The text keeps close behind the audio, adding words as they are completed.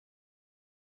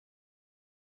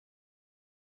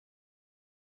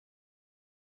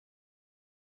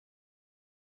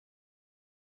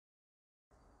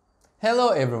Hello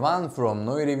everyone from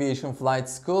Noir Aviation Flight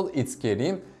School, it's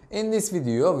Kerim. In this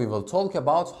video we will talk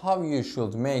about how you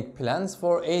should make plans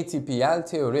for ATPL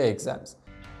theory exams.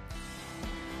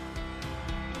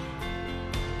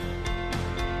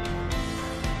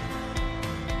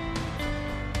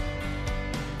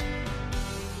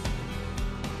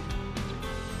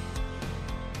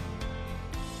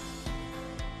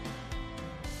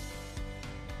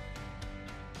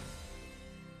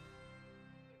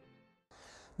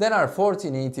 There are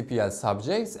 14 ATPL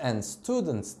subjects and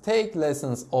students take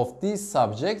lessons of these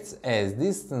subjects as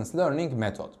distance learning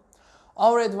method.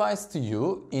 Our advice to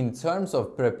you in terms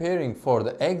of preparing for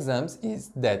the exams is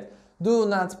that do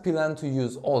not plan to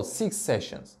use all 6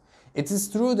 sessions. It is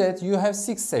true that you have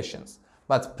 6 sessions,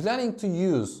 but planning to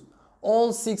use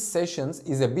all 6 sessions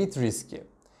is a bit risky.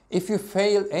 If you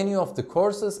fail any of the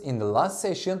courses in the last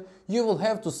session, you will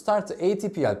have to start the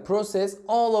ATPL process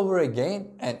all over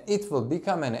again and it will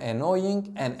become an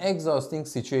annoying and exhausting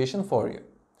situation for you.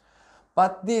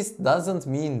 But this doesn't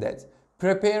mean that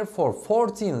prepare for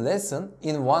 14 lessons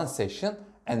in one session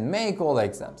and make all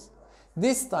exams.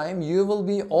 This time you will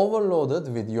be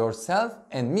overloaded with yourself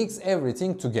and mix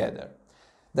everything together.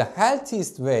 The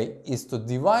healthiest way is to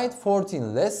divide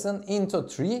 14 lessons into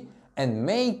 3 and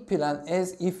make plan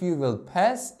as if you will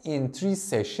pass in 3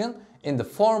 sessions in the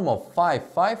form of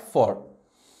 5-5-4.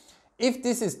 If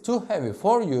this is too heavy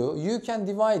for you, you can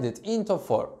divide it into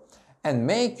 4 and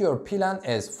make your plan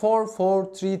as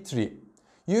 4-4-3-3.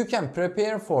 You can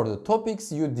prepare for the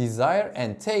topics you desire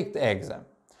and take the exam.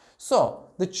 So,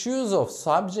 the choice of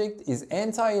subject is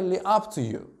entirely up to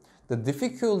you. The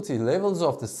difficulty levels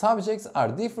of the subjects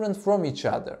are different from each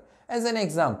other. As an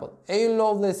example,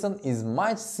 airlaw lesson is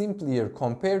much simpler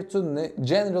compared to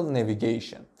general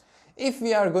navigation. If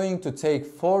we are going to take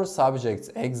 4 subjects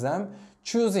exam,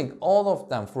 choosing all of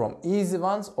them from easy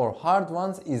ones or hard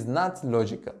ones is not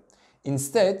logical.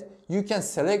 Instead, you can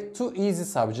select 2 easy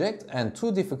subjects and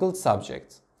 2 difficult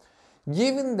subjects.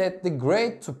 Given that the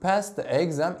grade to pass the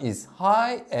exam is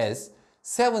high as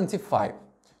 75,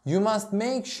 you must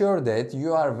make sure that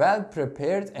you are well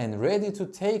prepared and ready to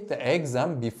take the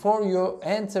exam before you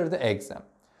enter the exam.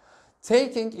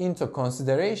 Taking into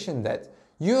consideration that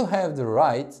you have the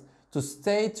right to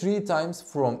stay 3 times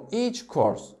from each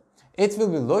course, it will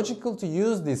be logical to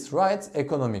use these rights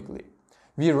economically.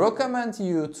 We recommend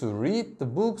you to read the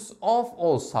books of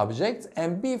all subjects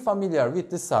and be familiar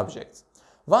with the subjects.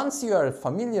 Once you are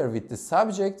familiar with the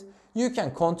subject, you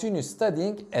can continue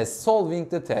studying as solving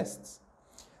the tests.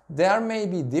 There may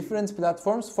be different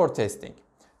platforms for testing.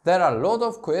 There are a lot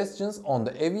of questions on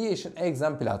the aviation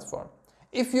exam platform.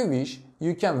 If you wish,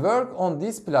 you can work on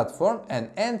this platform and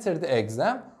enter the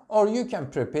exam, or you can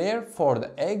prepare for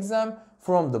the exam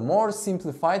from the more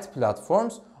simplified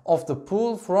platforms of the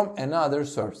pool from another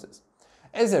sources.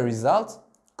 As a result,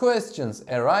 questions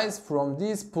arise from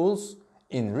these pools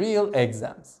in real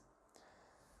exams.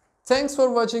 Thanks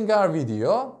for watching our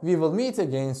video. We will meet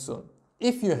again soon.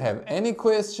 If you have any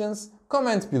questions,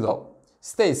 comment below.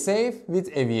 Stay safe with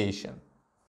aviation.